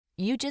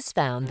You just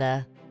found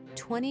the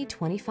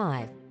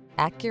 2025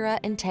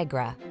 Acura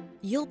Integra.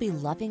 You'll be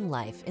loving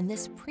life in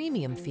this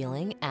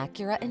premium-feeling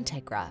Acura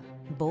Integra.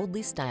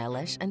 Boldly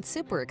stylish and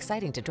super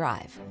exciting to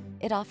drive,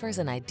 it offers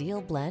an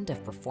ideal blend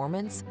of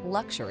performance,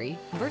 luxury,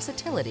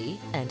 versatility,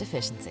 and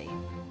efficiency.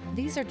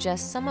 These are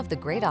just some of the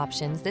great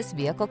options this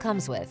vehicle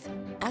comes with: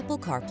 Apple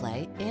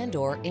CarPlay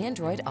and/or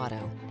Android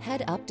Auto,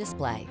 head-up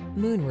display,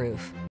 moonroof,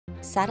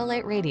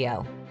 satellite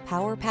radio,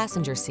 power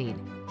passenger seat,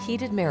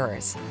 heated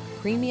mirrors,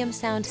 premium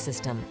sound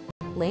system,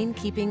 lane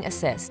keeping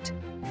assist,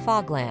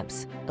 fog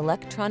lamps,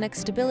 electronic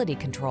stability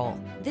control.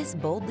 This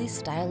boldly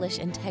stylish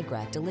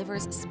Integra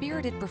delivers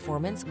spirited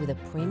performance with a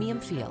premium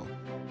feel.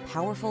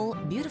 Powerful,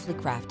 beautifully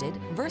crafted,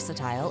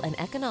 versatile, and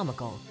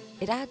economical.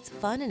 It adds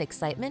fun and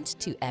excitement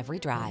to every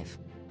drive.